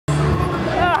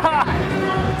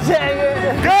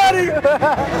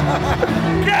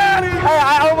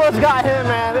almost got him,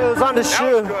 man. It was on the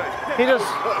shoe. He just.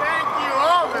 Thank you,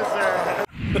 officer.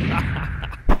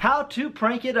 How to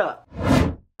prank it up.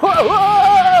 Whoa,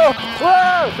 whoa,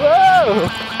 whoa, whoa.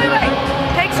 Wait,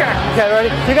 picture. Okay, ready?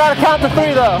 You gotta count to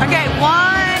 3 though. Okay,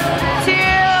 1, 2,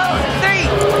 3.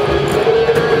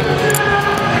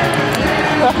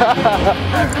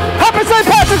 Happy St.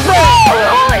 Patrick's Day!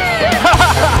 Holy shit!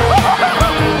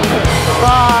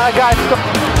 That guy's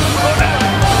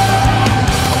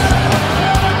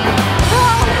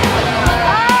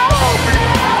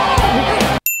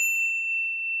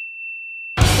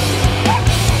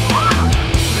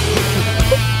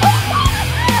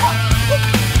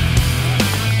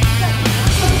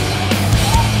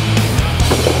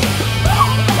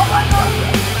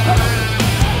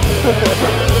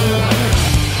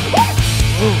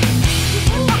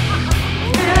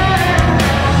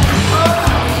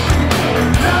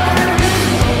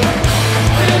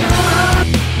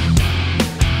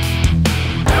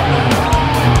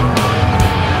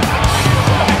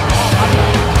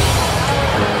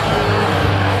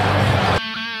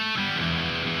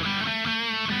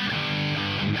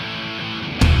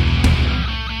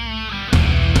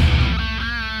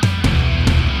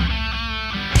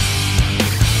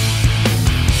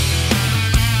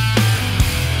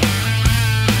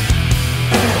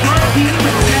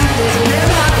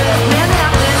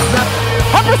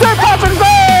Happy St. Patrick's Day!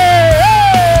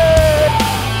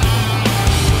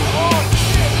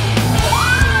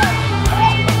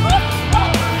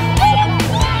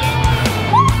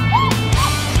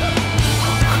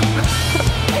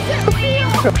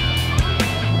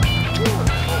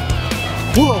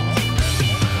 Whoa!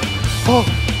 Oh!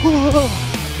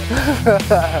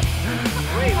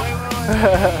 Wait.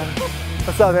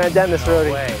 What's up, man? Dennis Rody.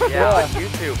 Yeah, on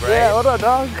YouTube, right? Yeah, what up,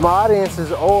 dog? My audience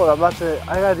is old. I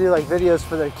gotta do like videos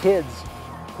for their kids.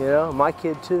 You know, my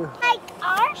kid too. Like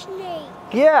our snake.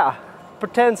 Yeah,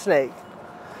 pretend snake.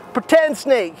 Pretend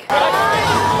snake. Come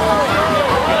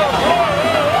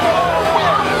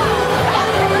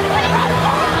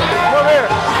here.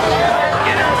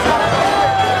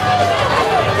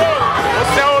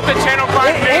 What's up with the channel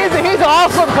 5 minutes? He's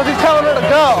awesome because he's telling her to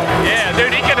go. Yeah,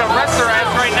 dude, he could arrest her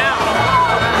ass right now.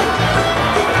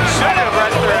 Should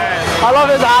arrest her ass. I love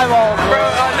his eyeballs.